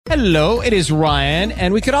Hello, it is Ryan,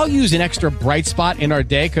 and we could all use an extra bright spot in our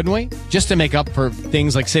day, couldn't we? Just to make up for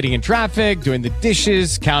things like sitting in traffic, doing the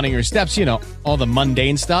dishes, counting your steps, all the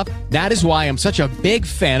mundane stuff. That is why I'm such a big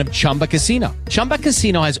fan of Chumba Casino. Chumba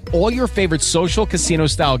Casino has all your favorite social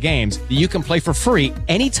casino-style games that you can play for free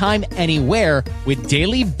anytime, anywhere with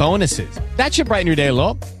daily bonuses. That should brighten your day a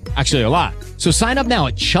little. Actually, a lot. So sign up now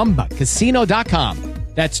at ChumbaCasino.com.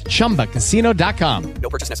 That's ChumbaCasino.com. No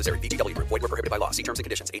purchase necessary. VGW Group. Void where prohibited by law. See terms and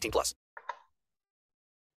conditions. 18 plus.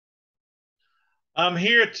 I'm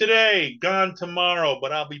here today, gone tomorrow,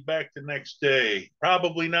 but I'll be back the next day.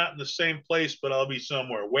 Probably not in the same place, but I'll be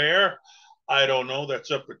somewhere. Where? I don't know.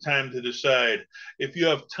 That's up for time to decide. If you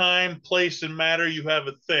have time, place, and matter, you have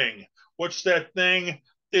a thing. What's that thing?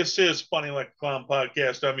 This is Funny Like a Clown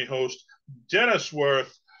Podcast. I'm your host, Dennis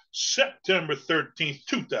Worth. September 13th,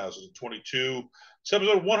 2022. It's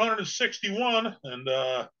episode 161, and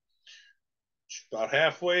about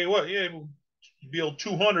halfway. We'll be old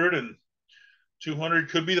 200, and 200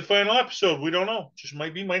 could be the final episode. We don't know. Just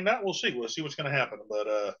might be, might not. We'll see. We'll see what's going to happen.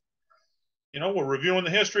 But we're reviewing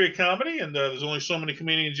the history of comedy, and there's only so many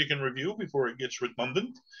comedians you can review before it gets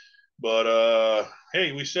redundant. But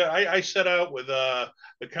hey, I set out with the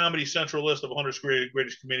Comedy Central list of 100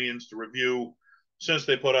 greatest comedians to review. Since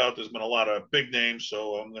they put out, there's been a lot of big names,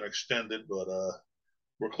 so I'm going to extend it. But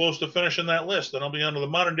we're close to finishing that list. Then I'll be on to the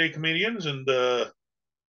modern day comedians, and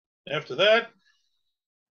after that,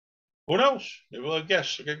 who knows? Maybe we'll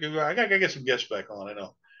guess. I got to get some guests back on. I know.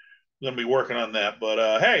 I'm going to be working on that.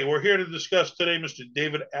 But hey, we're here to discuss today Mr.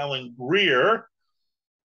 David Alan Grier,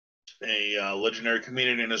 a legendary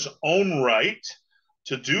comedian in his own right.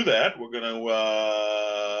 To do that, we're going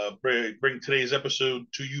to bring today's episode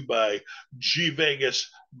to you by G Vegas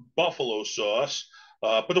Buffalo Sauce.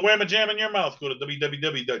 Put the whammy jam in your mouth. Go to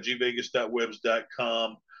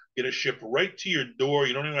www.gvegas.webs.com. Get it shipped right to your door.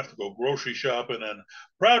 You don't even have to go grocery shopping. And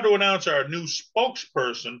proud to announce our new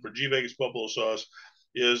spokesperson for G Vegas Buffalo Sauce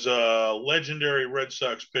is legendary Red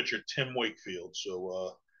Sox pitcher Tim Wakefield.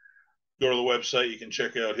 So go to the website. You can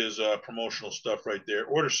check out his promotional stuff right there.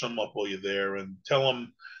 Order some up while you're there and tell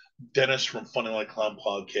him Dennis from Funny Like Clown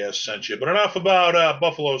Podcast sent you. But enough about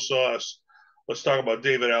Buffalo Sauce. Let's talk about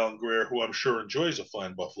David Alan Grier, who I'm sure enjoys a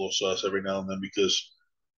fine buffalo sauce every now and then because,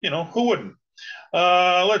 who wouldn't?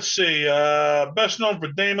 Let's see. Best known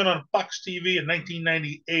for Damon on Fox TV in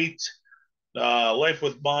 1998. Life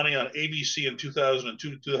with Bonnie on ABC in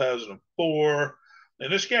 2002 to 2004.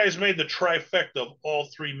 And this guy's made the trifecta of all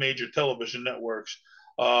three major television networks.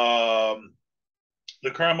 The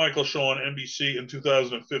Carmichael Show on NBC in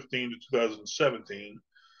 2015 to 2017.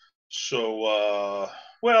 So,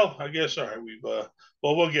 I guess, all right,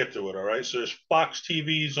 we'll get to it, all right? So there's Fox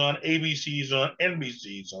TV's on, ABC's on,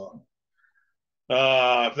 NBC's on.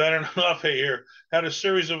 If that ain't enough, hey, here, had a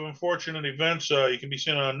series of unfortunate events. You can be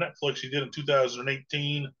seen on Netflix. He did in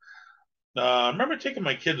 2018. I remember taking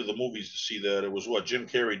my kid to the movies to see that. It was what Jim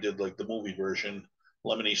Carrey did, like the movie version.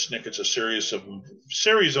 Lemony Snicket's a series of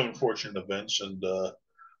unfortunate events, and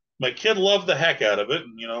my kid loved the heck out of it.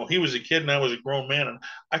 And he was a kid and I was a grown man, and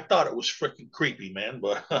I thought it was freaking creepy, man.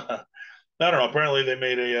 But I don't know. Apparently, they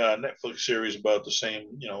made a Netflix series about the same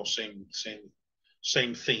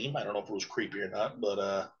theme. I don't know if it was creepy or not,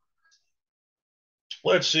 but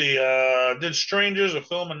let's see. Did Strangers, a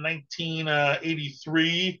film in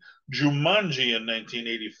 1983, Jumanji in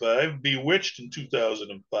 1985, Bewitched in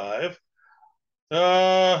 2005.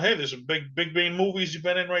 Hey, there's some big name movies you've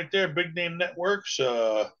been in right there, big name networks.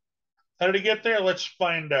 How did he get there? Let's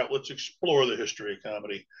find out. Let's explore the history of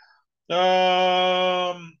comedy.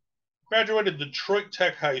 Graduated Detroit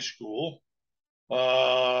Tech High School.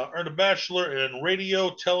 Earned a bachelor in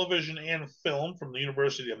radio, television, and film from the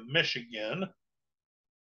University of Michigan.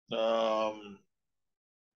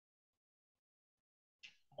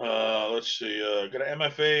 Let's see. Got an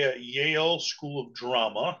MFA at Yale School of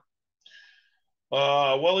Drama.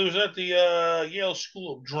 While he was at the Yale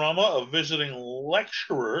School of Drama, a visiting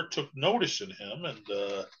lecturer took notice in him. And,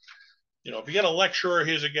 if you got a lecturer,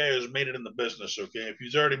 here's a guy who's made it in the business, okay? If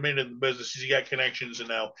he's already made it in the business, he's got connections, and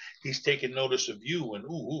now he's taking notice of you. And,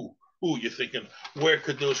 you're thinking, where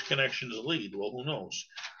could those connections lead? Well, who knows?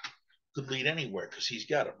 Could lead anywhere because he's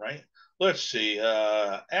got them, right? Let's see.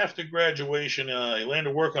 After graduation, he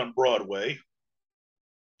landed work on Broadway,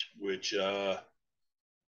 which,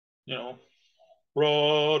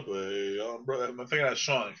 Broadway on Broadway. I'm thinking of that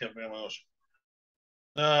song. I can't remember what else.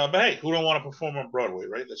 But hey, who don't want to perform on Broadway,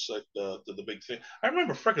 right? That's like the big thing. I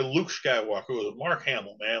remember freaking Luke Skywalker with Mark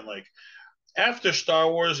Hamill, man. Like after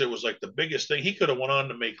Star Wars, it was like the biggest thing. He could have went on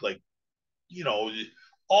to make like,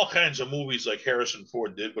 all kinds of movies like Harrison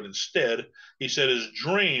Ford did, but instead he said his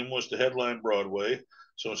dream was to headline Broadway.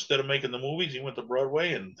 So instead of making the movies, he went to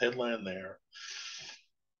Broadway and headlined there.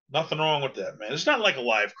 Nothing wrong with that, man. It's not like a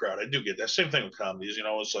live crowd. I do get that. Same thing with comedies.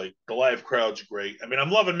 It's like the live crowd's great. I mean,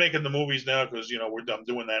 I'm loving making the movies now because we're done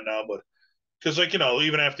doing that now. But because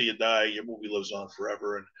even after you die, your movie lives on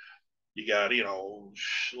forever, and you got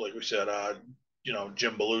like we said,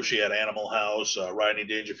 Jim Belushi at Animal House, Rodney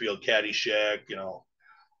Dangerfield, Caddyshack,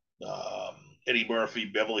 um, Eddie Murphy,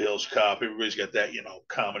 Beverly Hills Cop. Everybody's got that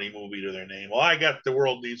comedy movie to their name. Well, I got The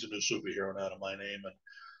World Needs a New Superhero now to my name, and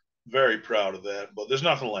very proud of that. But there's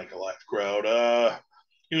nothing like a live crowd.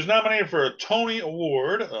 He was nominated for a Tony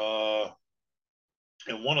Award and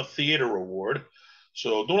won a theater award.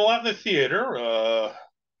 So doing a lot in the theater.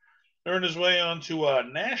 Earned his way onto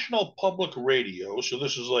National Public Radio. So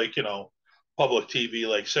this is like, public TV,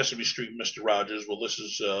 like Sesame Street, Mr. Rogers. Well, this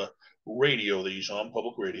is radio that he's on,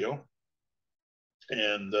 public radio.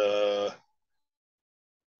 And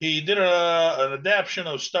he did an adaptation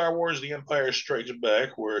of Star Wars The Empire Strikes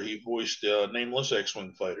Back, where he voiced a nameless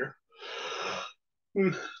X-Wing fighter.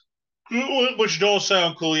 Which don't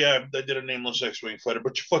sound cool. Yeah, I did a nameless X-Wing fighter,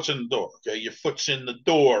 but your foot's in the door, okay? Your foot's in the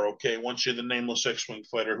door, okay? Once you're the nameless X-Wing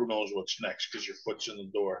fighter, who knows what's next because your foot's in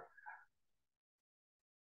the door.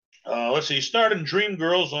 Let's see. He starred in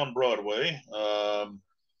Dreamgirls on Broadway.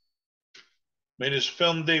 Made his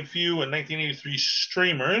film debut in 1983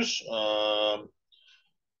 Streamers.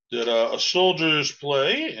 Did a soldier's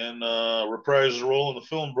play and reprised his role in the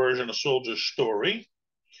film version of Soldier's Story.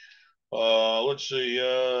 Let's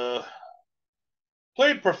see.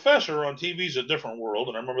 Played Professor on TV's A Different World,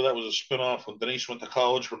 and I remember that was a spinoff when Denise went to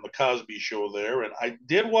college from the Cosby Show there. And I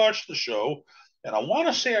did watch the show, and I want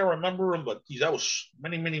to say I remember him, but geez, that was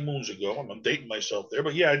many, many moons ago. I'm dating myself there,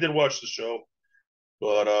 but yeah, I did watch the show.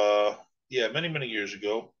 But yeah, many, many years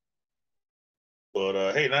ago.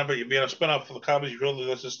 But hey, now but you being a spinoff for the Cosby Show,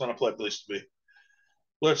 that's just not a place to be.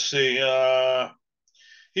 Let's see.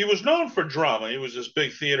 He was known for drama. He was this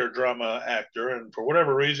big theater drama actor, and for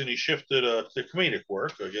whatever reason, he shifted to comedic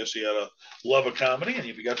work. I guess he had a love of comedy, and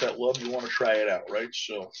if you got that love, you want to try it out, right?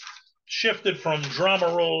 So, shifted from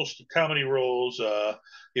drama roles to comedy roles.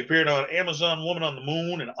 He appeared on Amazon Woman on the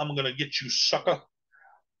Moon and I'm Gonna Get You Sucker.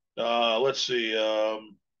 Let's see.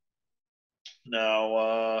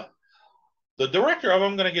 Now, the director of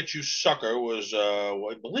I'm Gonna Get You Sucker was,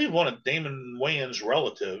 I believe, one of Damon Wayans'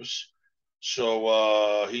 relatives.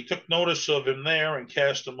 So he took notice of him there and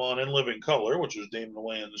cast him on In Living Color, which was Damon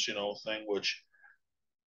Wayans, thing. Which,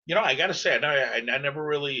 I got to say, I never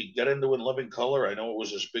really got into In Living Color. I know it was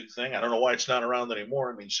this big thing. I don't know why it's not around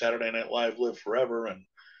anymore. I mean, Saturday Night Live lived forever, and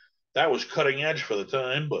that was cutting edge for the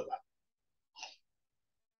time. But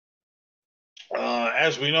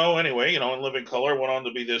as we know, anyway, In Living Color went on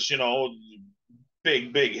to be this,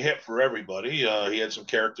 big, big hit for everybody. He had some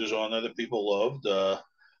characters on there that people loved.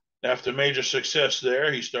 After major success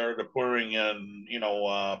there, he started appearing in,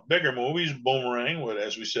 bigger movies, Boomerang with,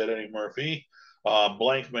 as we said, Eddie Murphy,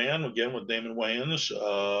 Blank Man, again with Damon Wayans,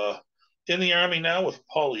 In the Army Now with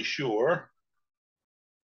Pauly Shore.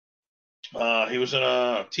 He was in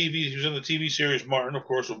the TV series Martin, of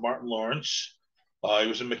course, with Martin Lawrence. He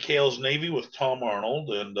was in McHale's Navy with Tom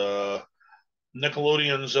Arnold and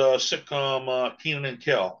Nickelodeon's sitcom Keenan and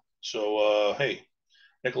Kel. So, hey,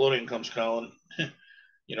 Nickelodeon comes calling.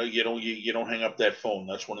 You don't hang up that phone.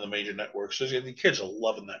 That's one of the major networks. So the kids are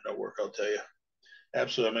loving that network, I'll tell you.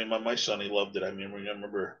 Absolutely. I mean, my son, he loved it. I mean, I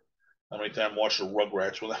remember how many times I watched the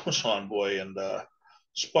Rugrats when that was on, boy, and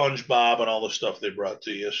SpongeBob and all the stuff they brought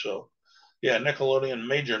to you. So, yeah, Nickelodeon,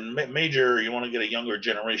 major. You want to get a younger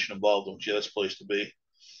generation involved, don't you? That's the place to be.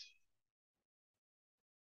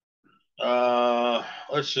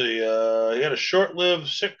 Let's see. He had a short-lived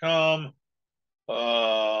sitcom.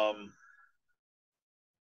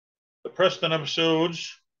 The Preston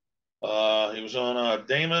episodes. He was on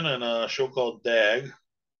Damon and a show called Dag.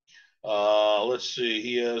 Let's see.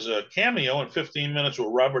 He has a cameo in 15 Minutes with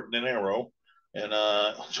Robert De Niro. And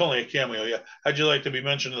it's only a cameo, yeah. How'd you like to be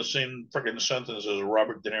mentioned in the same freaking sentence as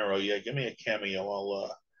Robert De Niro? Yeah, give me a cameo.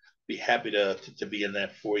 I'll be happy to be in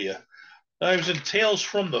that for you. He was in Tales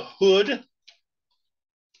from the Hood.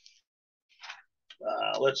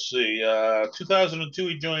 Let's see. 2002,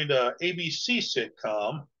 he joined ABC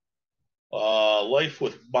sitcom Life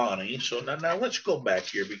with Bonnie. So now let's go back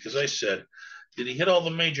here because I said, did he hit all the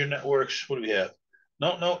major networks? What do we have?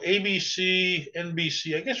 No, ABC,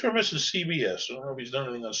 NBC. I guess we're missing CBS. I don't know if he's done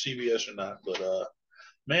anything on CBS or not, but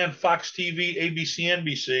man, Fox TV, ABC,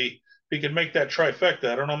 NBC. If he could make that trifecta,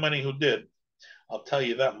 I don't know many who did. I'll tell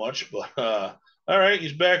you that much. But All right,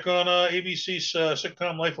 he's back on ABC's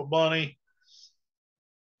sitcom Life of Bonnie.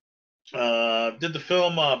 Did the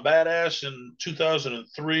film Badass in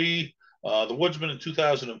 2003, The Woodsman in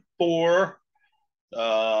 2004.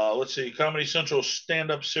 Let's see, Comedy Central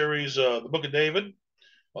stand-up series, The Book of David.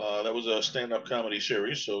 That was a stand-up comedy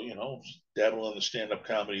series, so dabble in the stand-up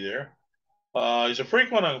comedy there. He's a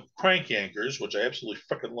frequent on Crank Yankers, which I absolutely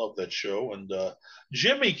freaking love that show. And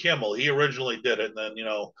Jimmy Kimmel, he originally did it, and then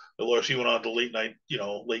of course he went on to late night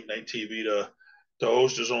TV to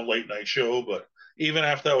host his own late night show. But even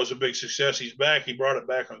after that was a big success, he's back. He brought it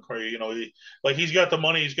back on Crank. He's got the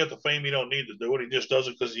money, he's got the fame. He don't need to do it. He just does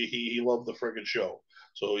it because he loved the friggin' show.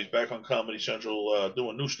 So he's back on Comedy Central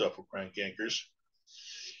doing new stuff with Crank Yankers.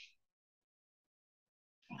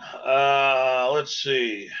 Let's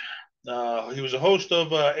see. He was a host of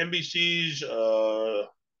NBC's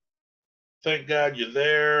Thank God You're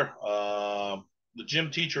There, The Gym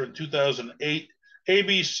Teacher in 2008,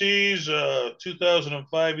 ABC's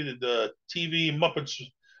 2005. He did the TV Muppets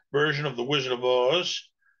version of The Wizard of Oz.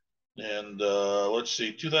 And let's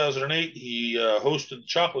see, 2008, he hosted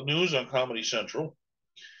Chocolate News on Comedy Central.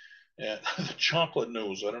 And the chocolate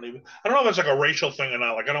news, I don't know if that's like a racial thing or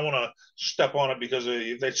not. Like, I don't want to step on it because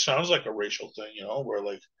it sounds like a racial thing, where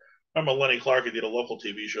like, I remember Lenny Clark did a local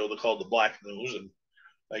TV show they called the Black News, and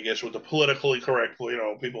I guess with the politically correct,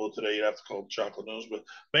 people today, you'd have to call it chocolate news, but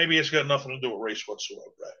maybe it's got nothing to do with race whatsoever.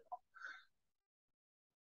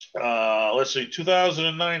 Let's see,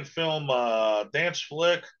 2009 film Dance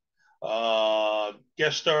Flick,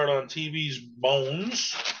 guest starred on TV's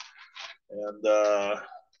Bones, and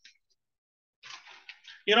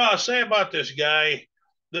I'll say about this guy.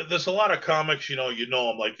 There's a lot of comics, you know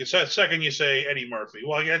him. Like it's that second you say Eddie Murphy.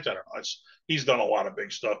 Well, yeah, I don't know. He's done a lot of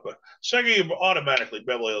big stuff, but second you automatically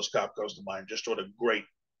Beverly Hills Cop comes to mind. Just what a great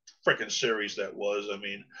freaking series that was. I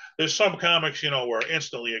mean, there's some comics, where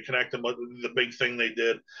instantly you connect them with the big thing they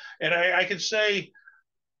did, and I can say,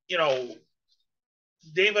 you know,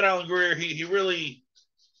 David Allen Greer, he really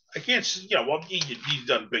I can't, well, he's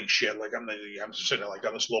done big shit. Like I'm just sitting there like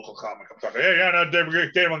on this local comic. I'm talking, hey, yeah, no,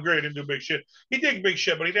 David Gray didn't do big shit. He did big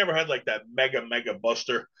shit, but he never had like that mega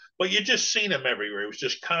buster. But you just seen him everywhere. It was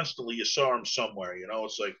just constantly you saw him somewhere.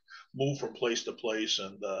 It's like move from place to place.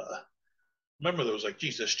 And remember there was like,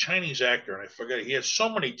 geez, this Chinese actor, and I forget he had so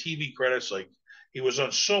many TV credits. Like he was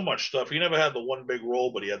on so much stuff. He never had the one big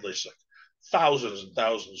role, but he had this like thousands and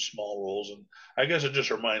thousands of small roles. And I guess it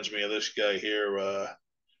just reminds me of this guy here.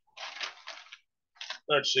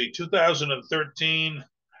 Let's see, 2013,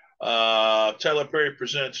 Tyler Perry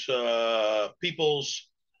presents People's.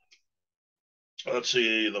 Let's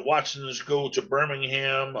see, the Watsons go to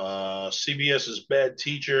Birmingham. CBS's Bad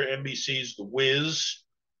Teacher, NBC's The Wiz,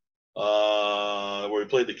 where he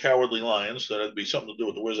played the Cowardly Lion. So that'd be something to do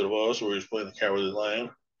with The Wizard of Oz, where he was playing the Cowardly Lion.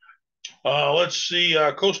 Let's see,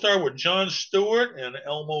 co-star with Jon Stewart and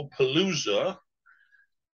Elmo Palooza,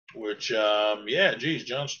 which, yeah, geez,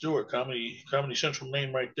 Jon Stewart, Comedy Central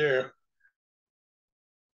name right there.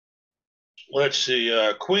 Let's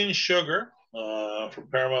see, Queen Sugar from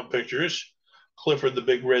Paramount Pictures, Clifford the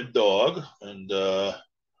Big Red Dog, and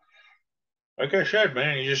like I said,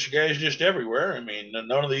 man, you guys just everywhere. I mean,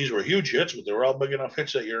 none of these were huge hits, but they were all big enough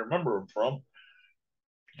hits that you remember them from.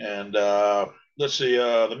 And let's see,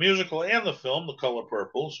 the musical and the film, The Color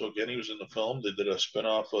Purple. So again, he was in the film. They did a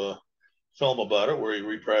spin-off film about it where he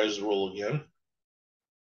reprised the role again.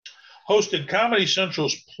 Hosted Comedy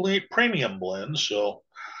Central's Premium Blend, so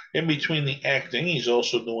in between the acting, he's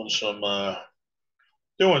also doing some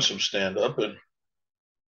stand up, and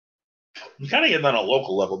I'm kind of getting on a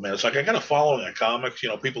local level, man. It's like I got a following of comics,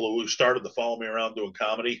 people who started to follow me around doing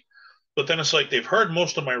comedy, but then it's like they've heard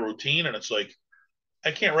most of my routine, and it's like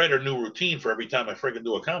I can't write a new routine for every time I friggin'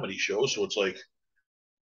 do a comedy show. So it's like,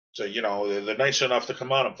 so they're nice enough to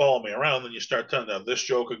come on and follow me around, then you start telling them this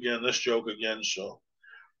joke again, this joke again. So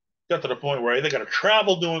got to the point where I either got to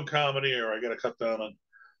travel doing comedy or I got to cut down on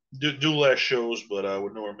do less shows, but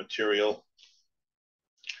with newer material.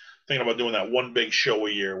 Thinking about doing that one big show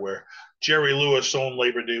a year where Jerry Lewis owned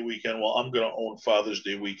Labor Day weekend. Well, I'm going to own Father's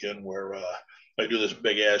Day weekend where I do this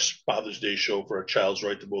big ass Father's Day show for a child's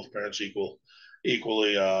right to both parents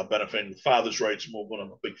equally benefiting the father's rights movement.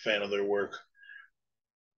 I'm a big fan of their work.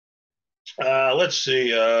 Let's see.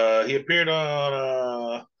 He appeared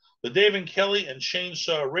on the Dave and Kelly and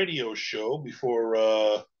Chainsaw Radio show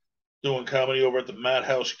before doing comedy over at the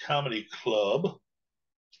Madhouse Comedy Club.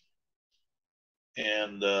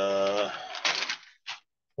 And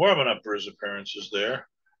warming up for his appearances there.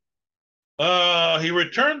 He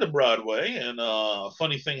returned to Broadway, and a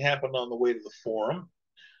funny thing happened on the way to the Forum.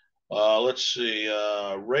 Let's see.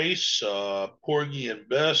 Race, Porgy and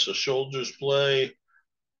Bess, A Soldier's Play.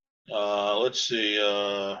 Let's see.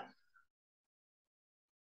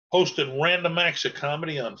 Hosted Random Acts of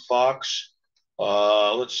Comedy on Fox.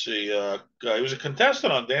 Let's see. He was a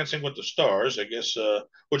contestant on Dancing with the Stars, I guess,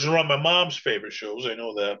 which is one of my mom's favorite shows. I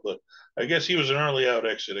know that, but I guess he was an early out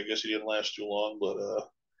exit. I guess he didn't last too long, but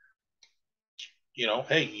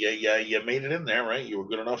hey, yeah, you made it in there, right? You were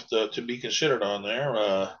good enough to be considered on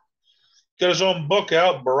there. Got his own book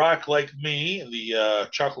out, Barack Like Me, the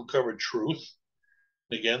chocolate covered truth.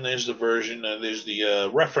 Again, there's the version, there's the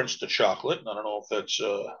reference to chocolate. I don't know if that's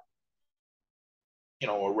a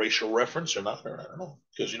racial reference or not. Or I don't know,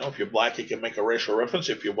 because if you're black, you can make a racial reference.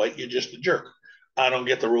 If you're white, you're just a jerk. I don't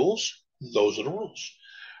get the rules. Those are the rules.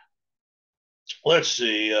 Let's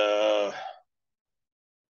see. Well,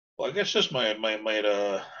 I guess this might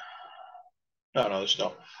no, this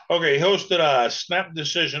no. Okay, he hosted Snap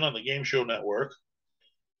Decision on the Game Show Network,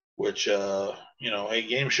 which hey,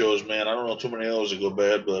 game shows, man. I don't know too many of those that go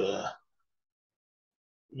bad, but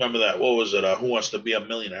remember that? What was it? Who Wants to Be a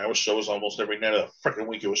Millionaire? It was almost every night of the freaking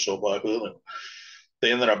week. It was so popular, and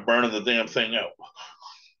they ended up burning the damn thing out.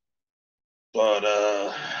 But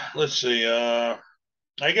let's see. I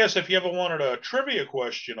guess if you ever wanted a trivia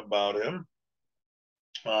question about him,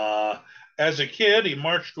 as a kid, he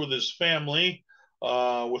marched with his family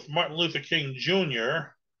with Martin Luther King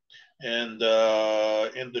Jr. and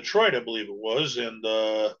in Detroit, I believe it was, and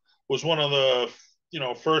was one of the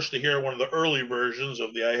first to hear one of the early versions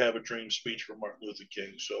of the "I Have a Dream" speech from Martin Luther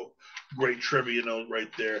King. So great trivia note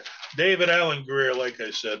right there. David Allen Grier, like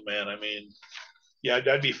I said, man, I mean, yeah,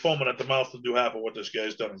 I'd be foaming at the mouth to do half of what this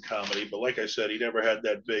guy's done in comedy. But like I said, he never had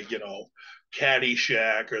that big,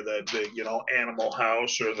 Caddyshack or that big, Animal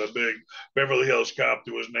House or the big Beverly Hills Cop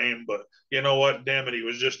to his name. But you know what? Damn it, he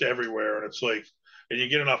was just everywhere. And it's like, and you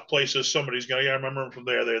get enough places, somebody's going, yeah, I remember him from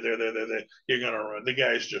there. You're going to run. The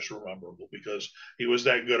guy's just rememberable because he was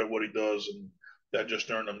that good at what he does. And that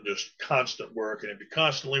just earned him just constant work. And if you're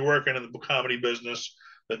constantly working in the comedy business,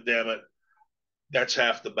 then damn it, that's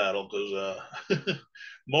half the battle because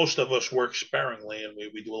most of us work sparingly and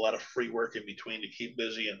we do a lot of free work in between to keep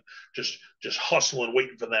busy and just hustling,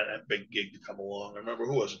 waiting for that big gig to come along. I remember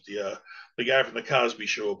who was it? The guy from the Cosby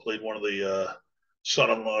Show played one of the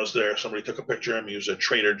son-in-laws there. Somebody took a picture of him. He was at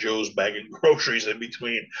Trader Joe's bagging groceries in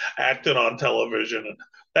between acting on television, and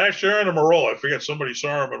that sure earned him a role. I forget, somebody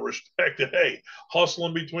saw him and respected. Hey,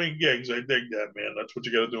 hustling between gigs. I dig that, man. That's what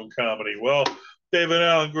you got to do in comedy. Well, David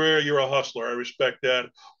Allen Grier, you're a hustler. I respect that.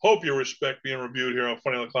 Hope you respect being reviewed here on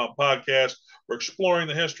Funny Like Clown Podcast. We're exploring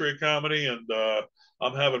the history of comedy, and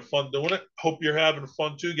I'm having fun doing it. Hope you're having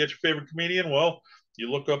fun too. Get your favorite comedian. Well,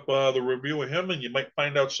 you look up the review of him, and you might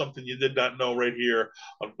find out something you did not know right here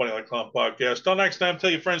on Funny Like Clown Podcast. Till next time, tell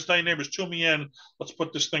your friends, tell your neighbors, tune me in. Let's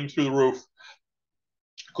put this thing through the roof.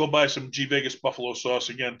 Go buy some G Vegas buffalo sauce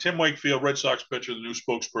again. Tim Wakefield, Red Sox pitcher, the new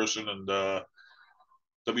spokesperson, and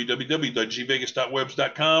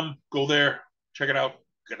www.gvegas.webs.com. Go there, check it out.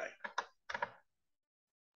 Good night.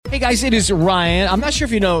 Hey guys, it is Ryan. I'm not sure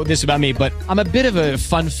if you know this about me, but I'm a bit of a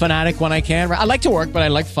fun fanatic when I can. I like to work, but I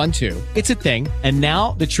like fun too. It's a thing. And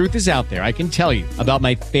now the truth is out there. I can tell you about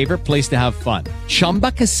my favorite place to have fun.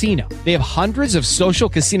 Chumba Casino. They have hundreds of social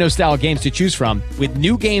casino style games to choose from with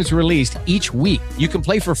new games released each week. You can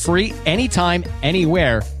play for free anytime,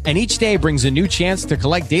 anywhere. And each day brings a new chance to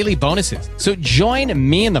collect daily bonuses. So join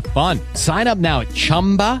me in the fun. Sign up now at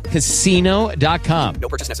ChumbaCasino.com. No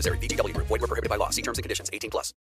purchase necessary. VGW Group. Void where prohibited by law. See terms and conditions. 18+.